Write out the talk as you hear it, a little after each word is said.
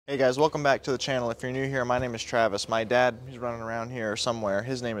Hey guys, welcome back to the channel. If you're new here, my name is Travis. My dad, he's running around here somewhere.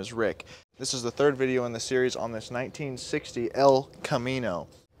 His name is Rick. This is the third video in the series on this 1960 El Camino.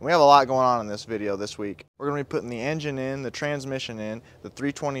 We have a lot going on in this video this week. We're going to be putting the engine in, the transmission in, the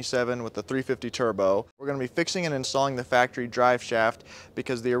 327 with the 350 turbo. We're going to be fixing and installing the factory drive shaft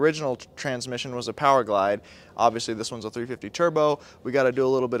because the original transmission was a power glide. Obviously this one's a 350 turbo. We got to do a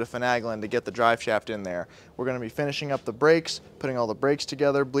little bit of finagling to get the drive shaft in there. We're going to be finishing up the brakes, putting all the brakes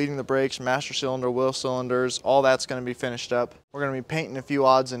together, bleeding the brakes, master cylinder, wheel cylinders, all that's going to be finished up. We're going to be painting a few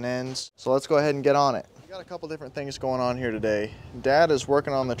odds and ends. So let's go ahead and get on it. Got a couple different things going on here today. Dad is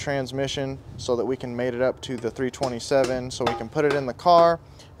working on the transmission so that we can mate it up to the 327 so we can put it in the car,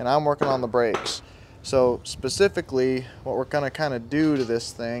 and I'm working on the brakes. So specifically what we're going to kind of do to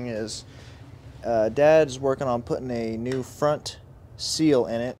this thing is Dad's working on putting a new front seal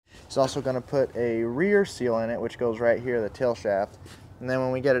in it. He's also going to put a rear seal in it, which goes right here, the tail shaft. And then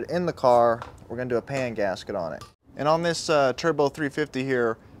when we get it in the car, we're going to do a pan gasket on it. And on this Turbo 350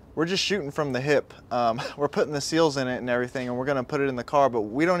 here, we're just shooting from the hip. We're putting the seals in it and everything, and we're going to put it in the car, but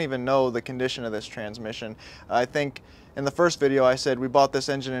we don't even know the condition of this transmission. I think in the first video I said we bought this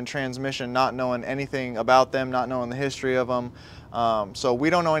engine and transmission not knowing anything about them, not knowing the history of them. So we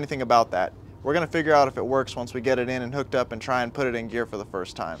don't know anything about that. We're going to figure out if it works once we get it in and hooked up and try and put it in gear for the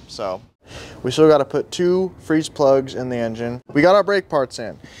first time. So we still got to put 2 freeze plugs in the engine. We got our brake parts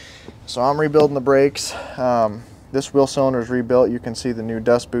in. So I'm rebuilding the brakes. This wheel cylinder is rebuilt. You can see the new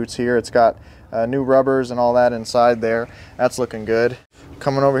dust boots here. It's got new rubbers and all that inside there. That's looking good.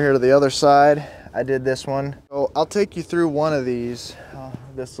 Coming over here to the other side, I did this one. So I'll take you through one of these.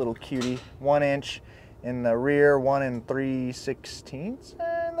 This little cutie, 1 inch in the rear, 1 3/16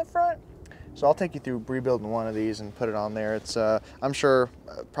 in the front. So I'll take you through rebuilding one of these and put it on there. It's I'm sure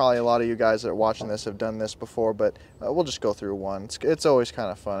probably a lot of you guys that are watching this have done this before, but we'll just go through one. It's always kind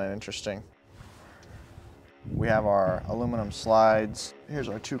of fun and interesting. We have our aluminum slides. Here's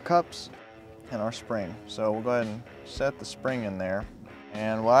our 2 cups and our spring. So we'll go ahead and set the spring in there.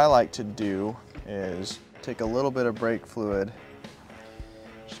 And what I like to do is take a little bit of brake fluid,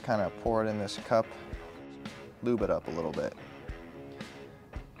 just kind of pour it in this cup, lube it up a little bit.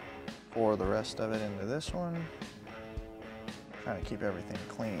 Pour the rest of it into this one. Trying to keep everything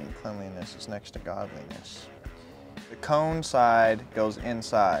clean. Cleanliness is next to godliness. The cone side goes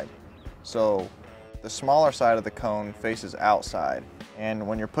inside. So the smaller side of the cone faces outside, and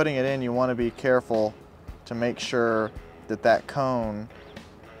when you're putting it in, you want to be careful to make sure that that cone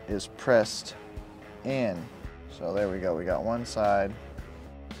is pressed in. So there we go, we got one side,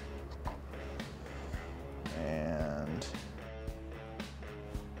 and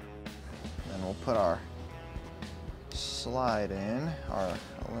then we'll put our slide in, our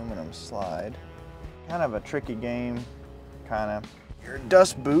aluminum slide. Kind of a tricky game, kind of. Your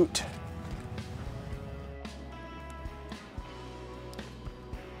dust boot.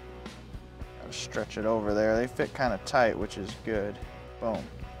 Stretch it over there. They fit kind of tight, which is good. Boom.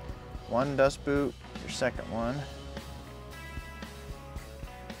 1 dust boot, your second one.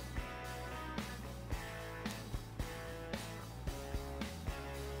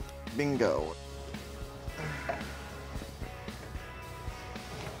 Bingo.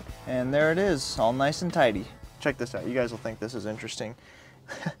 And there it is, all nice and tidy. Check this out. You guys will think this is interesting.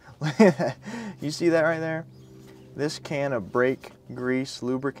 You see that right there? This can of brake grease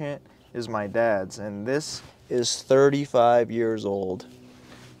lubricant is my dad's, and this is 35 years old.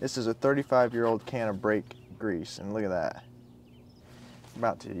 This is a 35-year-old can of brake grease, and look at that. I'm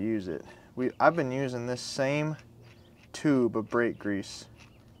about to use it. I've been using this same tube of brake grease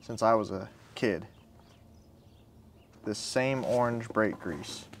since I was a kid. This same orange brake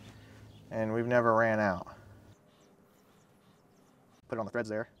grease, and we've never ran out. Put it on the threads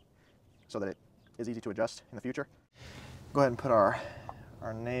there so that it is easy to adjust in the future. Go ahead and put our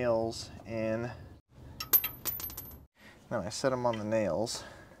nails in. Then I set them on the nails.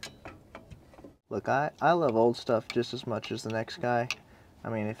 Look, I love old stuff just as much as the next guy. I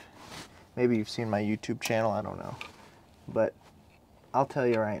mean, maybe you've seen my YouTube channel, I don't know. But I'll tell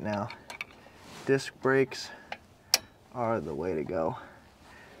you right now, disc brakes are the way to go.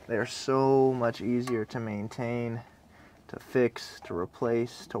 They're so much easier to maintain, to fix, to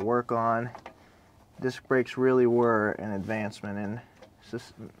replace, to work on. Disc brakes really were an advancement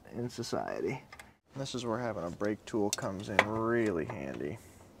in society. This is where having a brake tool comes in really handy.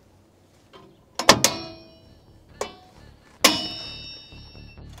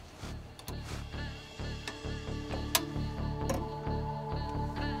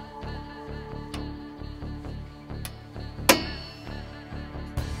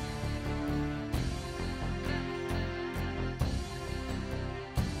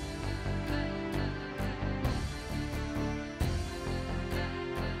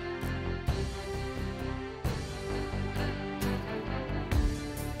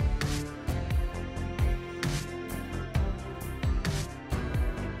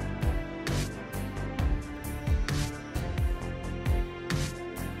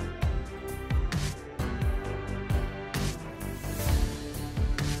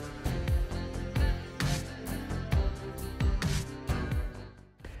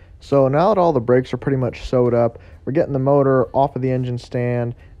 So now that all the brakes are pretty much sewed up, we're getting the motor off of the engine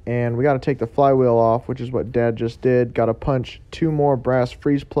stand, and we got to take the flywheel off, which is what Dad just did. Got to punch 2 more brass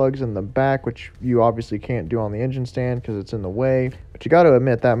freeze plugs in the back, which you obviously can't do on the engine stand because it's in the way. But you got to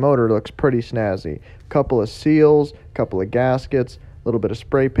admit that motor looks pretty snazzy. Couple of seals, couple of gaskets, a little bit of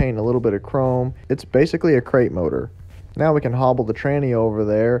spray paint, a little bit of chrome. It's basically a crate motor. Now we can hobble the tranny over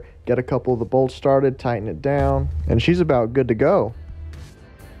there, get a couple of the bolts started, tighten it down, and she's about good to go.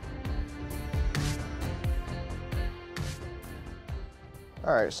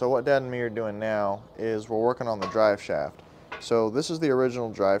 Alright, so what Dad and me are doing now is we're working on the drive shaft. So this is the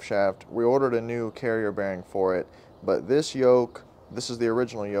original drive shaft. We ordered a new carrier bearing for it, but this yoke, this is the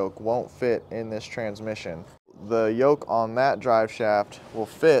original yoke, won't fit in this transmission. The yoke on that drive shaft will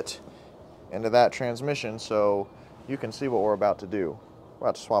fit into that transmission, so you can see what we're about to do. We're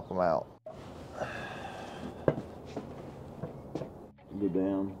about to swap them out. Go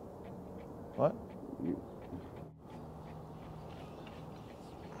down. What?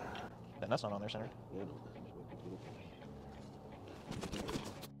 That's not on there, center.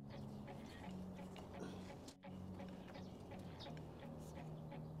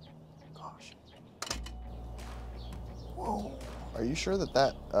 Gosh. Whoa. Are you sure that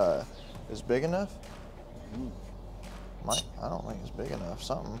that is big enough? I don't think it's big enough.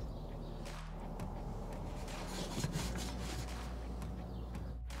 Something.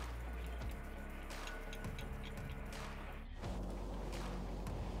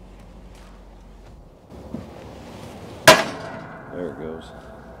 There it goes.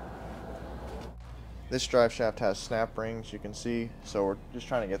 This drive shaft has snap rings, you can see, so we're just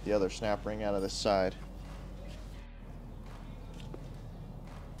trying to get the other snap ring out of this side.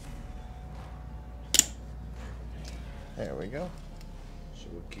 There we go. So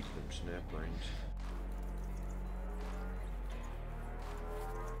we'll keep them snap rings.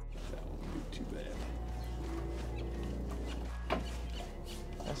 That won't be too bad.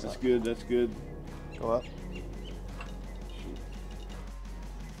 That's good, that's good. Go up.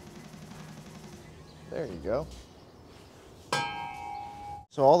 There you go.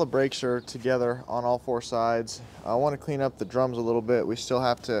 So all the brakes are together on all 4 sides. I want to clean up the drums a little bit. We still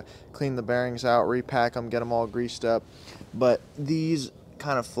have to clean the bearings out, repack them, get them all greased up. But these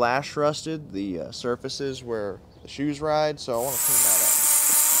kind of flash rusted, the surfaces where the shoes ride, so I want to clean that up.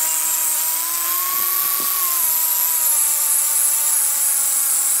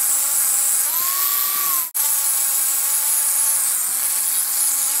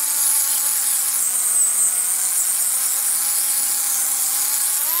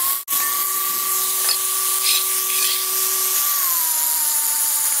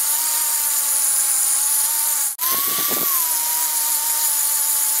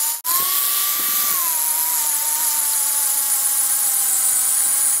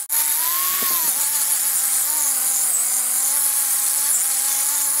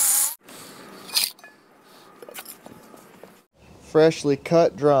 Freshly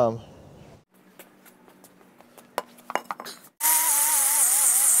cut drum.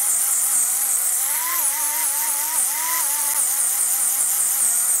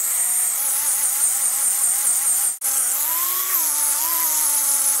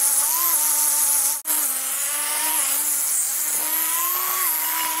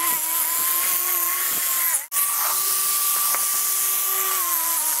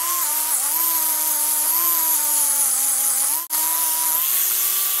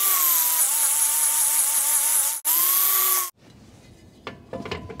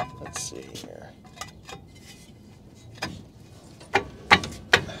 Let's see here.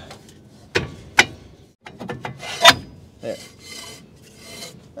 There.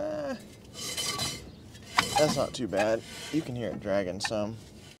 That's not too bad. You can hear it dragging some.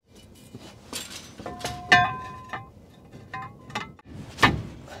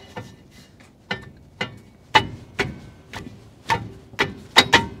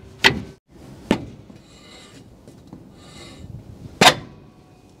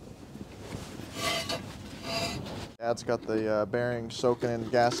 Dad's got the bearings soaking in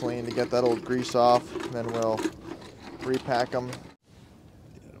gasoline to get that old grease off, and then we'll repack them.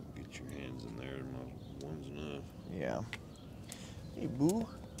 Yeah, don't get your hands in there. Not one's enough. Yeah. Hey, boo.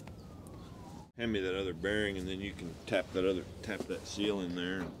 Hand me that other bearing, and then you can tap that seal in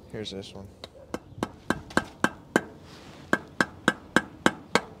there. Here's this one.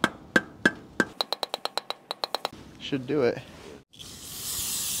 Should do it.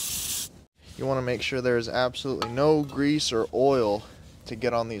 You want to make sure there's absolutely no grease or oil to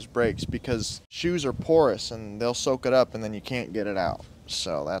get on these brakes, because shoes are porous and they'll soak it up and then you can't get it out.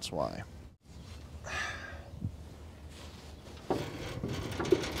 So that's why.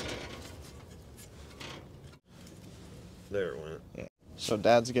 There it went. Yeah. So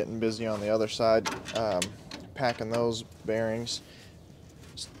Dad's getting busy on the other side, packing those bearings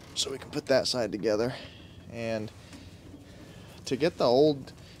so we can put that side together. And to get the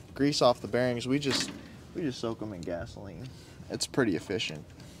old grease off the bearings, we just soak them in gasoline. It's pretty efficient.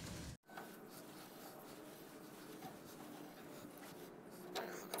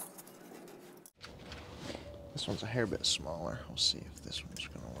 This one's a hair bit smaller. We'll see if this one's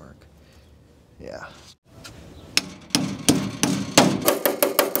gonna work. Yeah.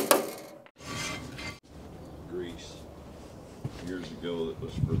 Grease years ago that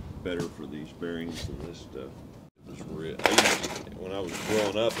was better for these bearings than this stuff. It was real. When I was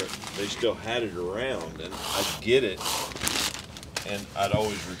growing up, they still had it around, and I'd get it, and I'd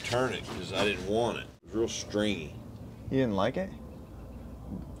always return it because I didn't want it. It was real stringy. You didn't like it?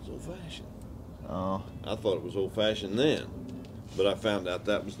 It was old-fashioned. Oh. I thought it was old-fashioned then, but I found out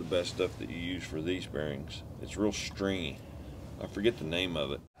that was the best stuff that you use for these bearings. It's real stringy. I forget the name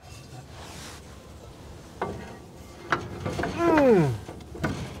of it.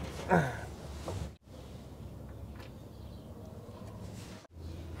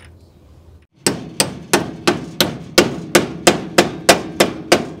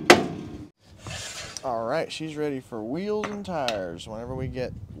 All right, she's ready for wheels and tires whenever we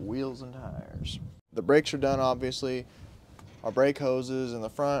get wheels and tires. The brakes are done, obviously. Our brake hoses in the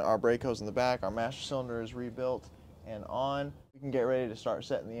front, our brake hose in the back, our master cylinder is rebuilt and on. We can get ready to start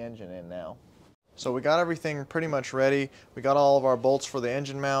setting the engine in now. So we got everything pretty much ready. We got all of our bolts for the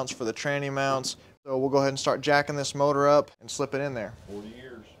engine mounts, for the tranny mounts. So we'll go ahead and start jacking this motor up and slip it in there. 40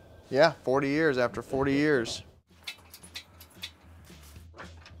 years. Yeah, 40 years after 40 years.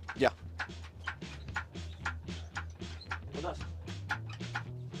 Yeah.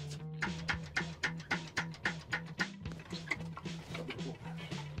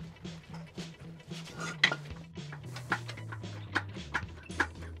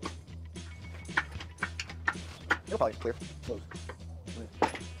 It'll probably clear. Close. There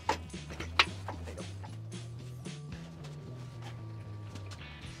you go.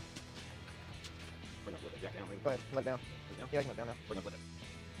 Go ahead, let it down. Yeah, I can let it down now.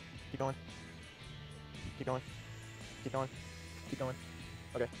 Keep going. Keep going. Keep going. Keep going.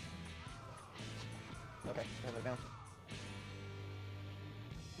 Okay. Okay, let it down.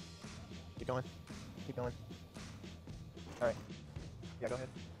 Keep going. Keep going. Alright. Yeah, go ahead.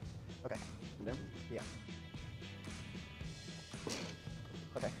 Okay. Down? Yeah.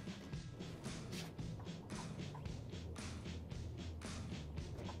 Okay.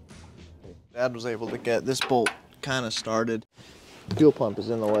 Dad was able to get this bolt kind of started. Fuel pump is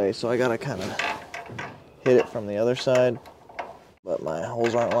in the way, so I gotta kind of hit it from the other side, but my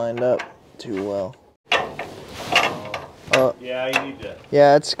holes aren't lined up too well. Yeah, you need to.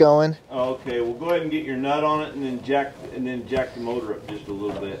 Yeah, it's going. Oh, okay, well go ahead and get your nut on it, and then jack the motor up just a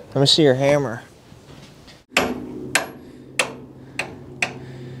little bit. Let me see your hammer.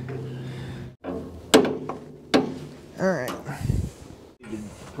 All right. You can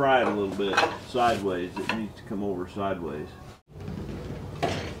pry it a little bit sideways. It needs to come over sideways.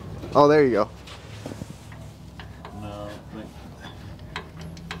 Oh, there you go. No,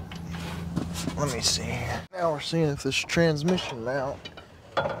 Let me see here. Now we're seeing if this transmission mount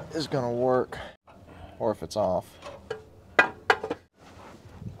is gonna work or if it's off. yeah,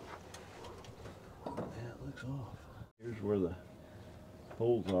 it looks off. Here's where the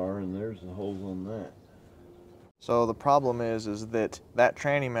holes are, and there's the holes on that. So the problem is that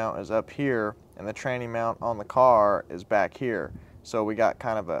tranny mount is up here and the tranny mount on the car is back here. So we got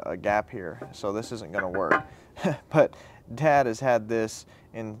kind of a gap here. So this isn't gonna work. But Dad has had this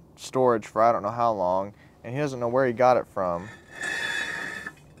in storage for I don't know how long, and he doesn't know where he got it from.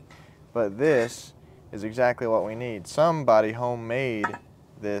 But this is exactly what we need. Somebody homemade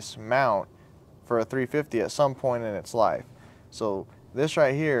this mount for a 350 at some point in its life. So this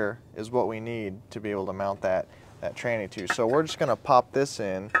right here is what we need to be able to mount that tranny to. So we're just gonna pop this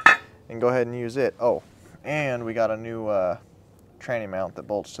in and go ahead and use it. Oh, and we got a new tranny mount that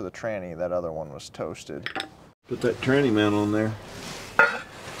bolts to the tranny. That other one was toasted. Put that tranny mount on there.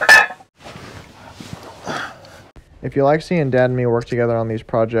 If you like seeing Dad and me work together on these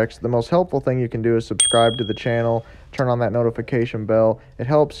projects, the most helpful thing you can do is subscribe to the channel, turn on that notification bell. It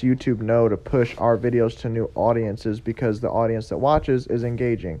helps YouTube know to push our videos to new audiences because the audience that watches is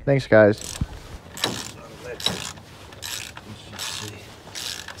engaging. Thanks, guys.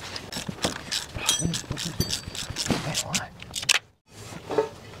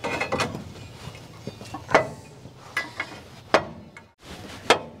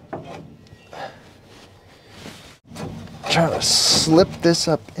 Trying to slip this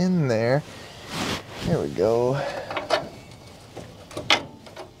up in there. There we go.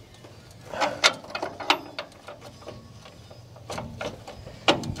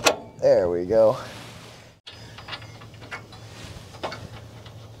 There we go.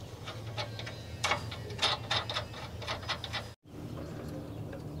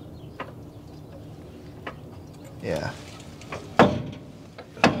 Yeah.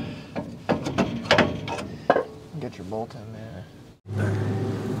 Get your bolt in there.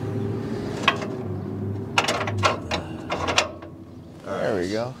 There we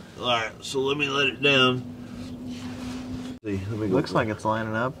go. All right, so let me let it down. See, let me go. Looks like it's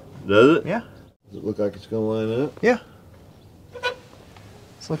lining up. Does it? Yeah. Does it look like it's gonna line up? Yeah.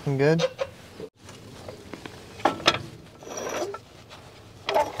 It's looking good.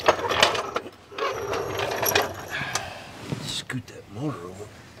 Scoot that motor over.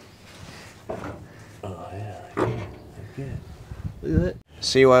 Oh yeah, okay. Look at that.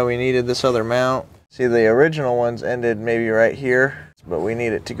 See why we needed this other mount? See, the original ones ended maybe right here, but we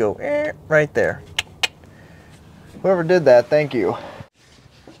need it to go right there. Whoever did that, thank you.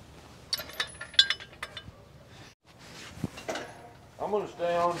 I'm gonna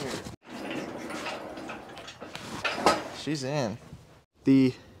stay on here. She's in.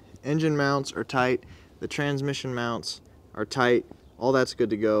 The engine mounts are tight. The transmission mounts are tight. All that's good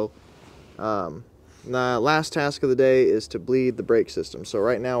to go. The last task of the day is to bleed the brake system. So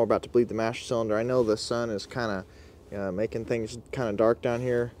right now we're about to bleed the master cylinder. I know the sun is kind of making things kind of dark down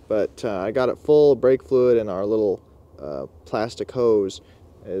here, but I got it full of brake fluid, and our little plastic hose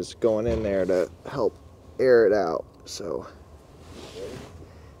is going in there to help air it out. So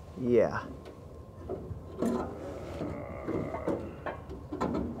yeah.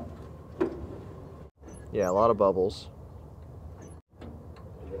 Yeah, a lot of bubbles.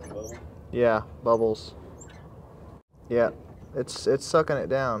 Yeah, bubbles. Yeah, it's sucking it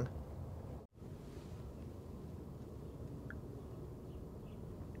down.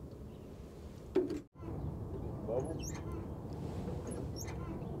 Bubbles?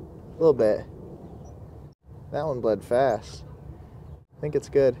 A little bit. That one bled fast. I think it's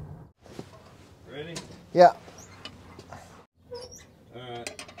good. Ready? Yeah.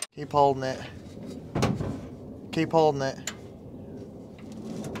 Alright. Keep holding it. Keep holding it.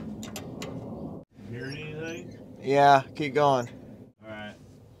 Hearing anything? Yeah, keep going. Alright.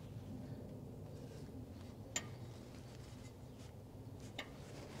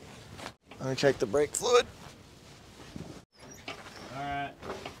 Let me check the brake fluid. Alright.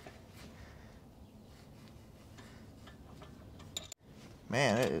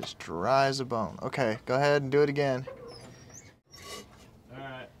 Man, it is dry as a bone. Okay, go ahead and do it again.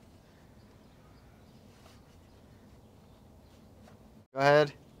 Alright. Go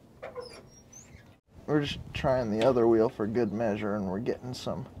ahead. We're just trying the other wheel for good measure, and we're getting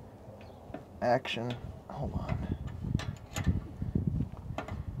some action. Hold on.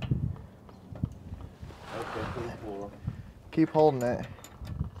 Okay, to the floor. Keep holding it.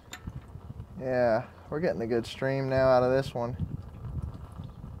 Yeah, we're getting a good stream now out of this one.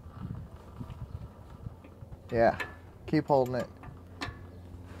 Yeah, keep holding it.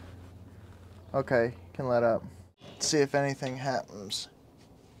 Okay, can let up. Let's see if anything happens.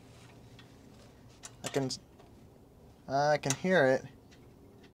 I can hear it.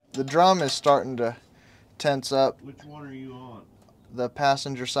 The drum is starting to tense up. Which one are you on? The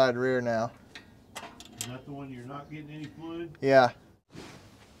passenger side rear now. Is that the one you're not getting any fluid? Yeah.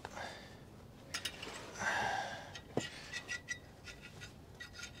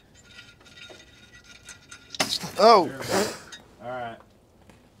 Oh! Alright.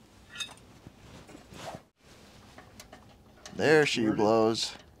 There she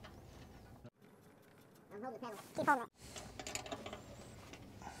blows.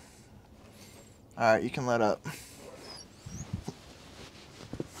 Alright, you can let up.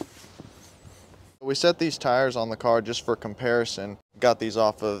 We set these tires on the car just for comparison. Got these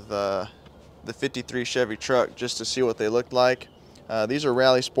off of the 53 Chevy truck just to see what they looked like. These are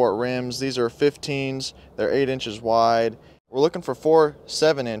Rally Sport rims. These are 15s. They're 8 inches wide. We're looking for 4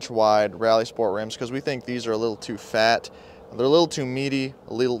 7-inch wide Rally Sport rims because we think these are a little too fat. They're a little too meaty,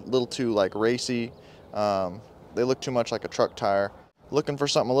 a little too like racy. They look too much like a truck tire. Looking for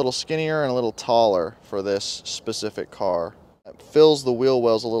something a little skinnier and a little taller for this specific car. It fills the wheel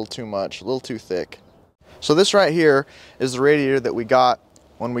wells a little too much, a little too thick. So this right here is the radiator that we got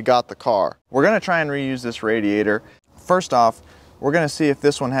when we got the car. We're gonna try and reuse this radiator. First off, we're gonna see if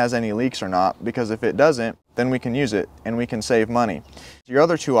this one has any leaks or not, because if it doesn't, then we can use it and we can save money. Your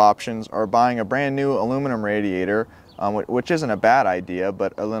other two options are buying a brand new aluminum radiator, which isn't a bad idea,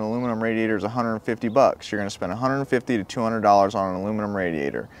 but an aluminum radiator is 150 bucks. You're gonna spend 150 to $200 on an aluminum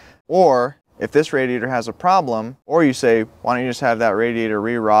radiator. Or if this radiator has a problem, or you say, why don't you just have that radiator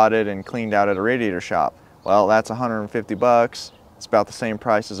re-rotted and cleaned out at a radiator shop? Well, that's 150 bucks It's about the same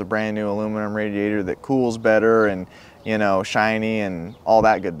price as a brand new aluminum radiator that cools better and, you know, shiny and all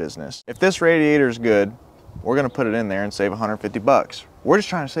that good business. If this radiator is good, we're gonna put it in there and save 150 bucks. We're just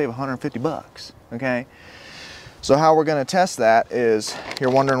trying to save 150 bucks, okay? So how we're gonna test that is, you're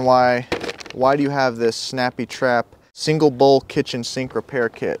wondering why do you have this Snappy Trap single bowl kitchen sink repair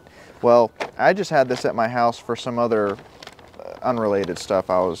kit? Well, I just had this at my house for some other unrelated stuff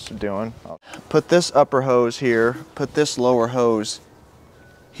I was doing. Put this upper hose here, put this lower hose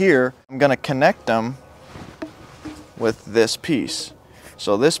here. I'm gonna connect them with this piece.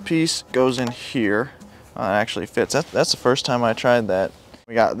 So this piece goes in here. Oh, it actually fits. That's the first time I tried that.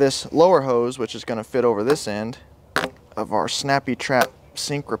 We got this lower hose, which is gonna fit over this end of our Snappy Trap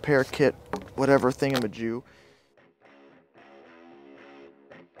sink repair kit, whatever thingamajoo.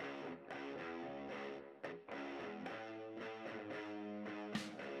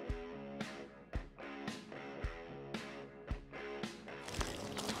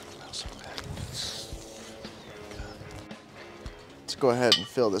 Let's go ahead and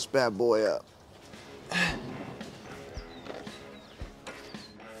fill this bad boy up.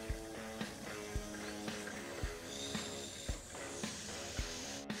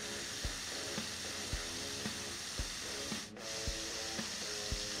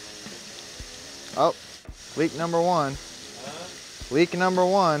 Oh, leak number one. Leak number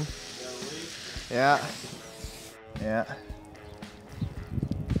one. Yeah. Yeah.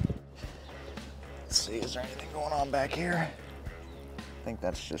 Let's see, is there anything going on back here? I think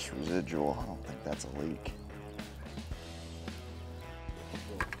that's just residual. I don't think that's a leak.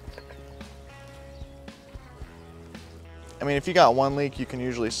 I mean, if you got one leak, you can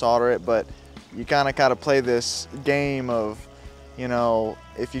usually solder it, but you kind of got to play this game of, you know,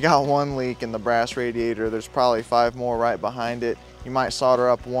 if you got one leak in the brass radiator, there's probably 5 more right behind it. You might solder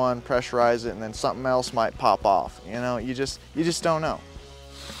up one, pressurize it, and then something else might pop off. You know, you just don't know.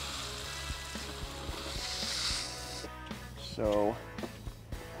 So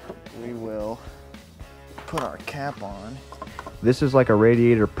we will put our cap on. This is like a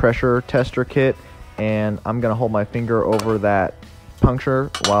radiator pressure tester kit, and I'm gonna hold my finger over that puncture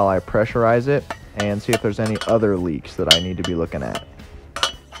while I pressurize it and see if there's any other leaks that I need to be looking at.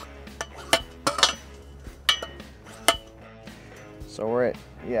 So we're at,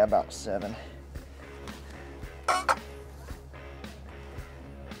 yeah, about 7. I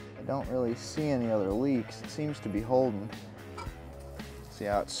don't really see any other leaks. It seems to be holding. See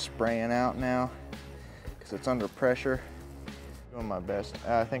how it's spraying out now? Because it's under pressure. Doing my best.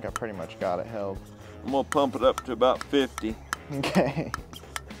 I think I pretty much got it held. I'm gonna pump it up to about 50. Okay.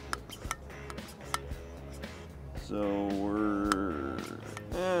 So we're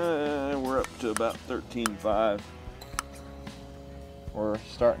up to about 13.5. We're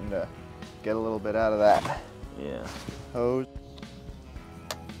starting to get a little bit out of that. Yeah. Hose.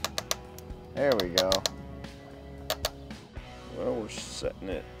 There we go. Well, we're setting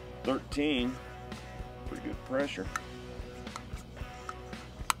at 13. Pretty good pressure.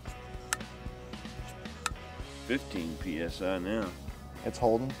 15 psi now. It's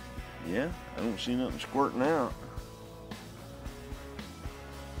holding. Yeah, I don't see nothing squirting out.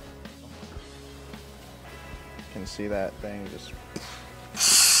 Can see that thing just.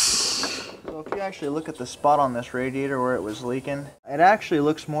 So if you actually look at the spot on this radiator where it was leaking, it actually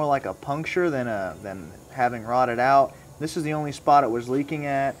looks more like a puncture than having rotted out. This is the only spot it was leaking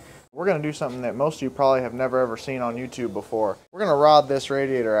at. We're gonna do something that most of you probably have never ever seen on YouTube before. We're gonna rod this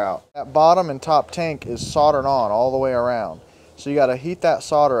radiator out. That bottom and top tank is soldered on all the way around. So you gotta heat that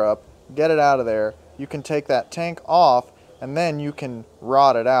solder up, get it out of there. You can take that tank off and then you can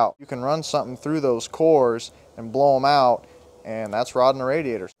rod it out. You can run something through those cores and blow them out, and that's rodding the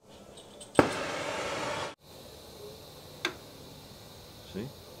radiator. See?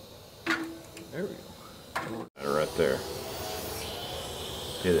 There we go. Right there.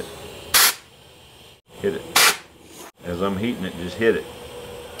 Hit it. Hit it. As I'm heating it, just hit it.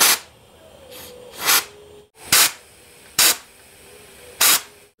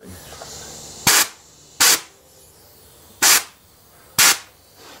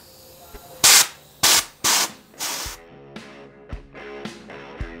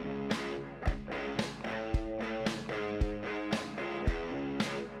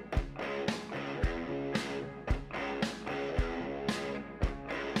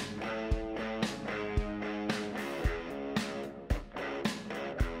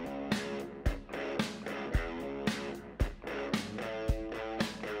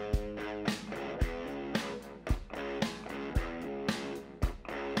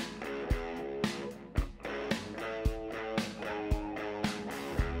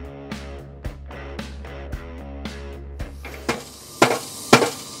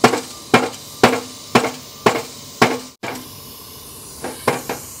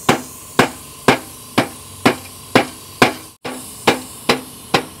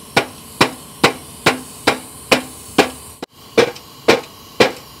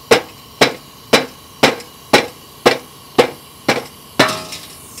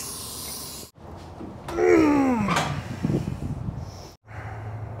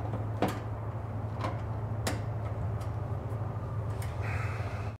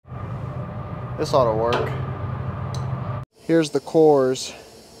 This ought to work. Here's the cores.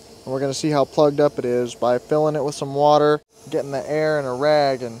 And we're going to see how plugged up it is by filling it with some water, getting the air in a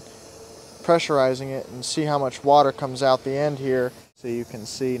rag and pressurizing it, and see how much water comes out the end here. So you can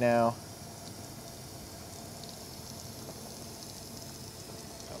see now.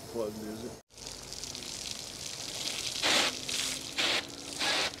 How plugged is it?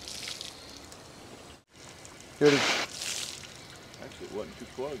 Good. Actually, it wasn't too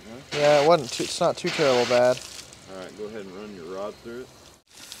plugged, huh? Yeah, it wasn't too, it's not too terrible bad. All right, go ahead and run your rod through it.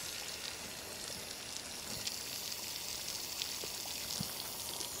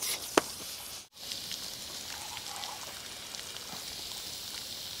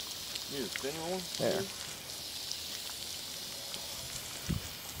 Need a thinner one? There.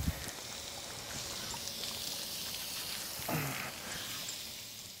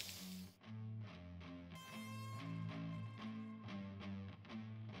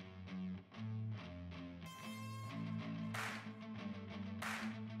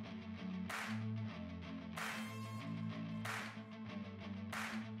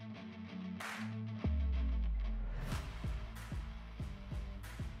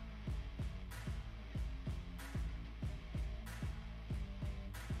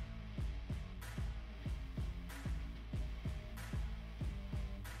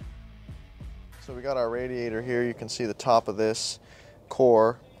 So we got our radiator here. You can see the top of this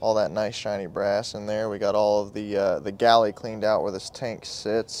core, all that nice shiny brass in there. We got all of the galley cleaned out where this tank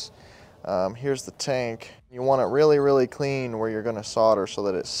sits. Here's the tank. You want it really, really clean where you're going to solder so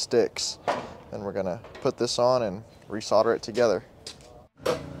that it sticks. Then we're going to put this on and resolder it together.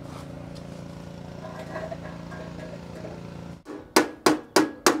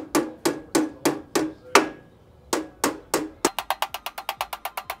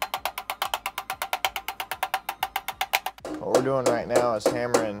 What we're doing right now is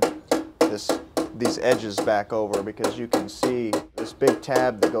hammering these edges back over, because you can see this big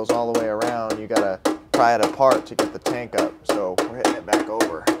tab that goes all the way around. You gotta pry it apart to get the tank up, so we're hitting it back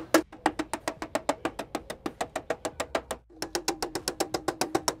over.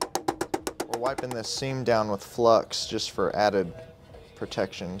 We're wiping this seam down with flux just for added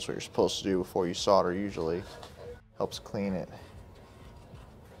protection. That's what you're supposed to do before you solder usually. Helps clean it.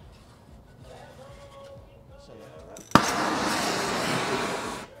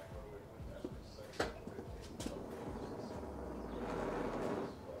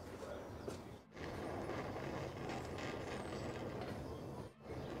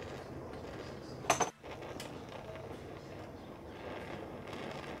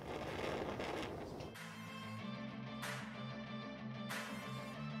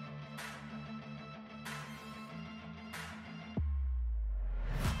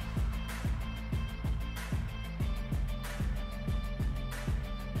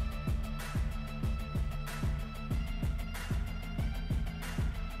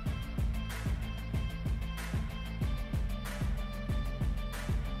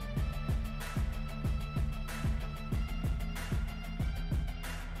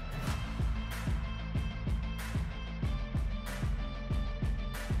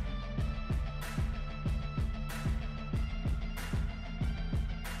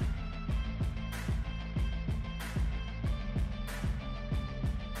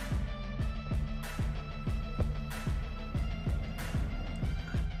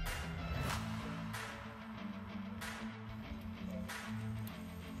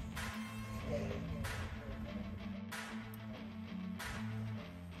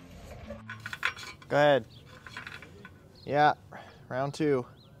 Go ahead. Yeah, round two.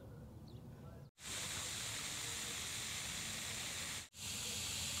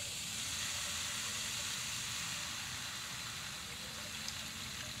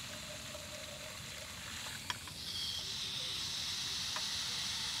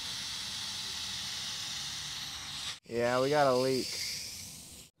 Yeah, we got a leak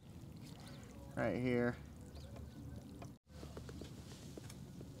right here.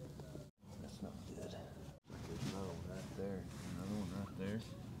 That's not good. There's another one right there. Another one right there.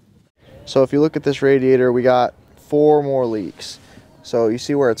 So if you look at this radiator, we got 4 more leaks. So you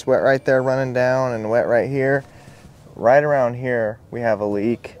see where it's wet right there running down and wet right here? Right around here we have a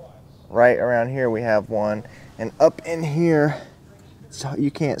leak. Right around here we have one. And up in here, so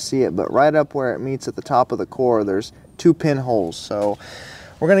you can't see it, but right up where it meets at the top of the core, there's 2 pinholes. So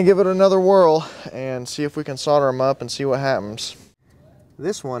we're gonna give it another whirl and see if we can solder them up and see what happens.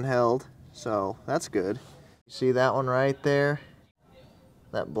 This one held, so that's good. You see that one right there?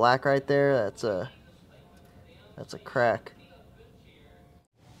 That black right there, that's a crack.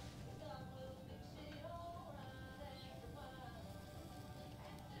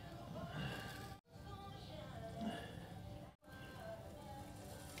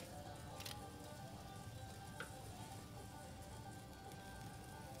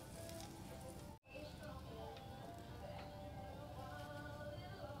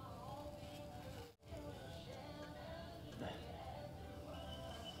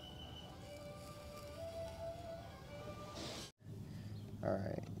 All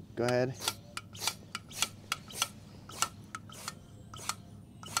right, go ahead.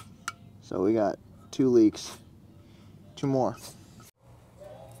 So we got 2 leaks, 2 more.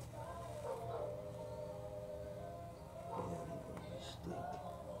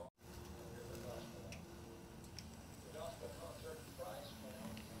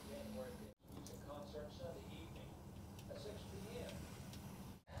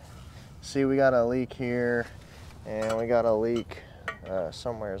 See, we got a leak here, and we got a leak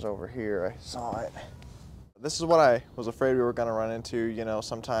somewheres over here. I saw it. This is what I was afraid we were going to run into. You know,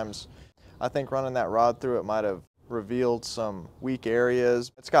 sometimes I think running that rod through it might have revealed some weak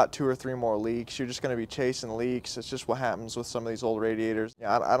areas. It's got 2 or 3 more leaks. You're just going to be chasing leaks. It's just what happens with some of these old radiators.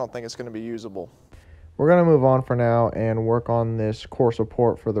 Yeah, I don't think it's going to be usable. We're going to move on for now and work on this core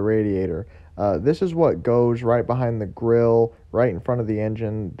support for the radiator. This is what goes right behind the grill, right in front of the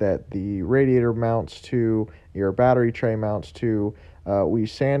engine, that the radiator mounts to, your battery tray mounts to. We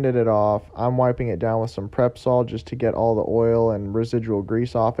sanded it off. I'm wiping it down with some Prep-Sol just to get all the oil and residual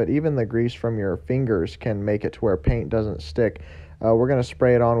grease off it. Even the grease from your fingers can make it to where paint doesn't stick. We're going to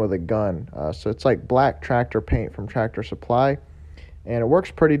spray it on with a gun. So it's like black tractor paint from Tractor Supply, and it works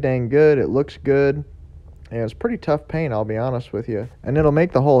pretty dang good. It looks good. And it's pretty tough paint, I'll be honest with you. And it'll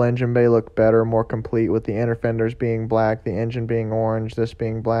make the whole engine bay look better, more complete, with the inner fenders being black, the engine being orange, this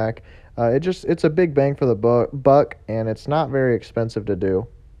being black. It's a big bang for the buck, and it's not very expensive to do.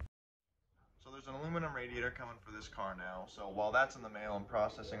 So there's an aluminum radiator coming for this car now. So while that's in the mail and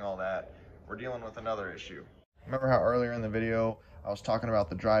processing all that, we're dealing with another issue. Remember how earlier in the video I was talking about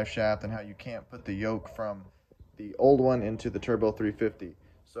the drive shaft and how you can't put the yoke from the old one into the Turbo 350.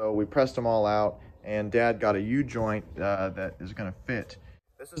 So we pressed them all out, and Dad got a U-joint that is going to fit.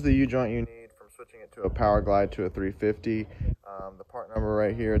 This is the U-joint you need from switching it to a Power Glide to a 350. The part number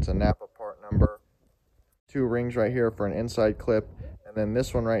right here, it's a Napa part number. 2 rings right here for an inside clip, and then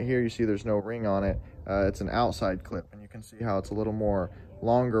this one right here, you see there's no ring on it. It's an outside clip, and you can see how it's a little more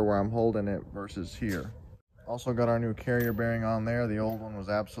longer where I'm holding it versus here. Also got our new carrier bearing on there. The old one was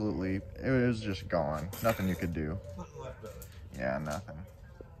absolutely, it was just gone. Nothing you could do. Yeah, nothing.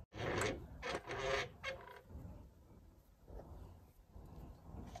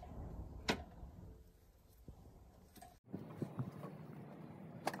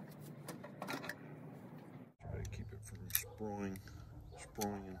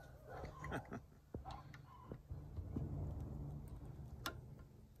 Spoiling.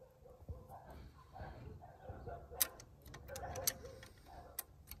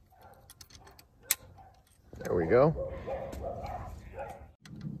 There we go.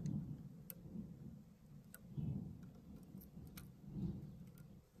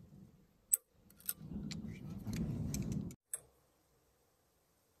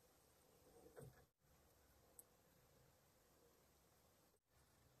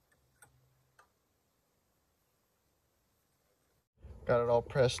 Got it all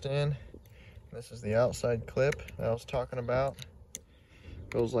pressed in. This is the outside clip that I was talking about.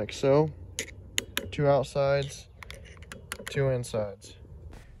 Goes like so. 2 outsides, 2 insides.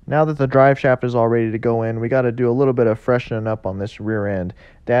 Now that the drive shaft is all ready to go in, we got to do a little bit of freshening up on this rear end.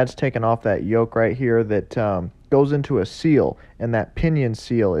 Dad's taken off that yoke right here that goes into a seal, and that pinion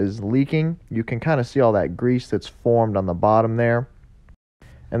seal is leaking. You can kind of see all that grease that's formed on the bottom there.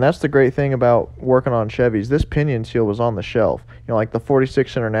 And that's the great thing about working on Chevys. This pinion seal was on the shelf. You know, like the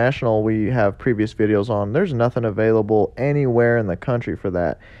 46 International we have previous videos on, there's nothing available anywhere in the country for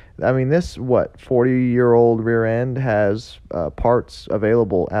that. I mean, this, 40-year-old rear end has parts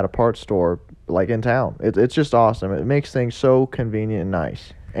available at a parts store, like in town. It's just awesome. It makes things so convenient and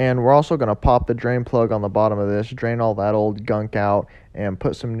nice. And we're also going to pop the drain plug on the bottom of this, drain all that old gunk out, and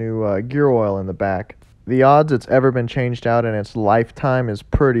put some new gear oil in the back. The odds it's ever been changed out in its lifetime is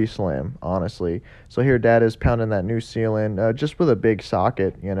pretty slim, honestly. So here Dad is pounding that new seal in, just with a big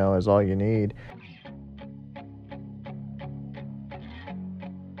socket, you know, is all you need.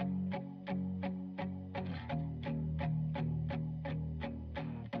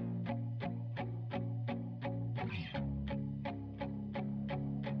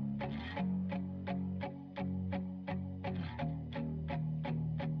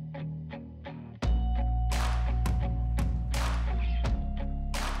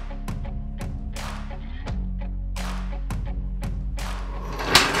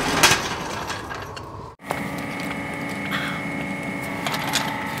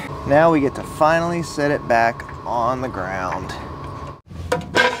 Now we get to finally set it back on the ground.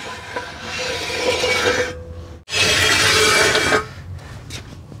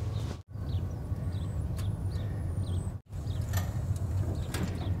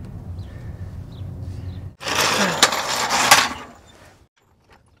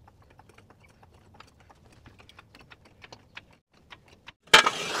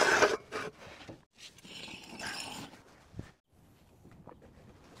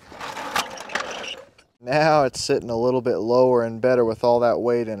 Now it's sitting a little bit lower and better with all that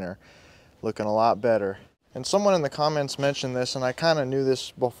weight in her. Looking a lot better. And someone in the comments mentioned this, and I kind of knew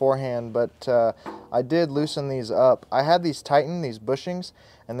this beforehand, but I did loosen these up. I had these tightened, these bushings,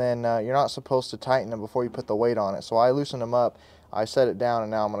 and then you're not supposed to tighten them before you put the weight on it. So I loosened them up, I set it down,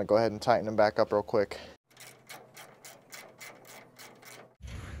 and now I'm going to go ahead and tighten them back up real quick.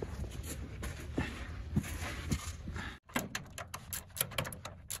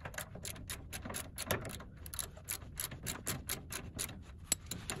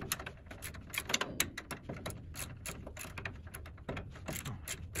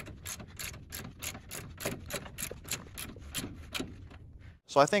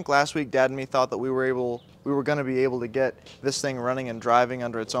 So I think last week Dad and me thought that we were going to be able to get this thing running and driving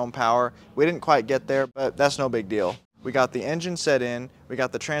under its own power. We didn't quite get there, but that's no big deal. We got the engine set in, we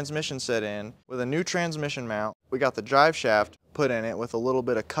got the transmission set in with a new transmission mount, we got the drive shaft put in it with a little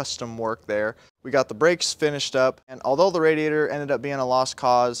bit of custom work there. We got the brakes finished up, and although the radiator ended up being a lost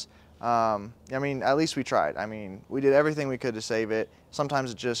cause, I mean, at least we tried. I mean, we did everything we could to save it.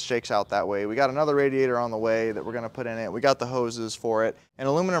 Sometimes it just shakes out that way. We got another radiator on the way that we're going to put in it. We got the hoses for it. And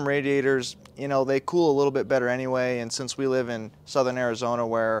aluminum radiators, you know, they cool a little bit better anyway. And since we live in southern Arizona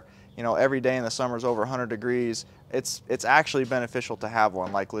where, you know, every day in the summer is over 100 degrees, it's actually beneficial to have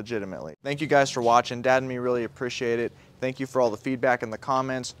one, like legitimately. Thank you guys for watching. Dad and me really appreciate it. Thank you for all the feedback in the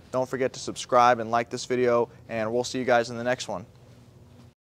comments. Don't forget to subscribe and like this video, and we'll see you guys in the next one.